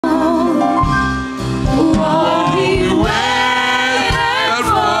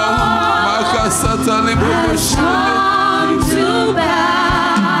has come to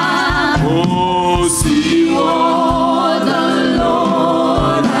pass. Oh, see what the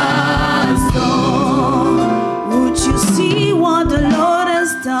Lord has done. Would you see what the Lord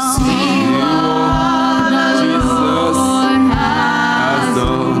has done? See what the Lord has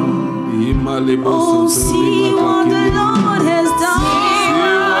done. Oh, see what the Lord has done.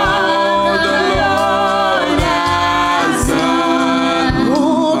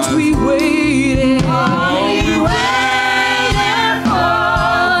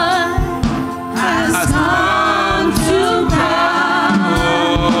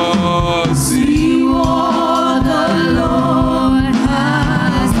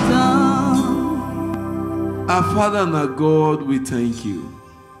 Father and our God, we thank you.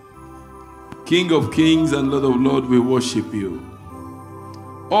 King of kings and Lord of lords, we worship you.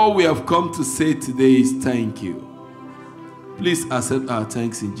 All we have come to say today is thank you. Please accept our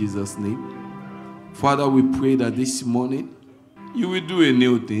thanks in Jesus' name. Father, we pray that this morning you will do a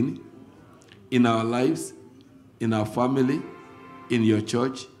new thing in our lives, in our family, in your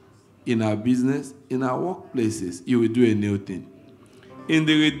church, in our business, in our workplaces. You will do a new thing. In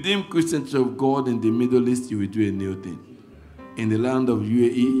the redeemed Christian Church of God in the Middle East, you will do a new thing. In the land of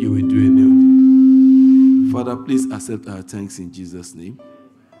UAE, you will do a new thing. Father, please accept our thanks in Jesus' name.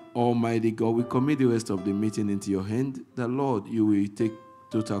 Almighty God, we commit the rest of the meeting into your hand. The Lord, you will take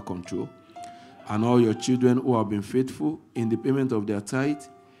total control. And all your children who have been faithful in the payment of their tithe,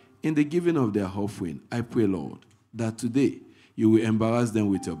 in the giving of their offering, I pray, Lord, that today you will embarrass them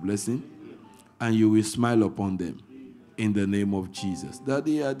with your blessing and you will smile upon them. In the name of Jesus.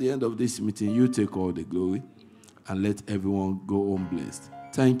 Daddy, at the end of this meeting, you take all the glory and let everyone go home blessed.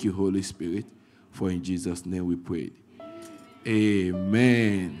 Thank you, Holy Spirit, for in Jesus' name we prayed.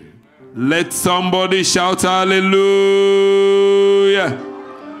 Amen. Let somebody shout hallelujah.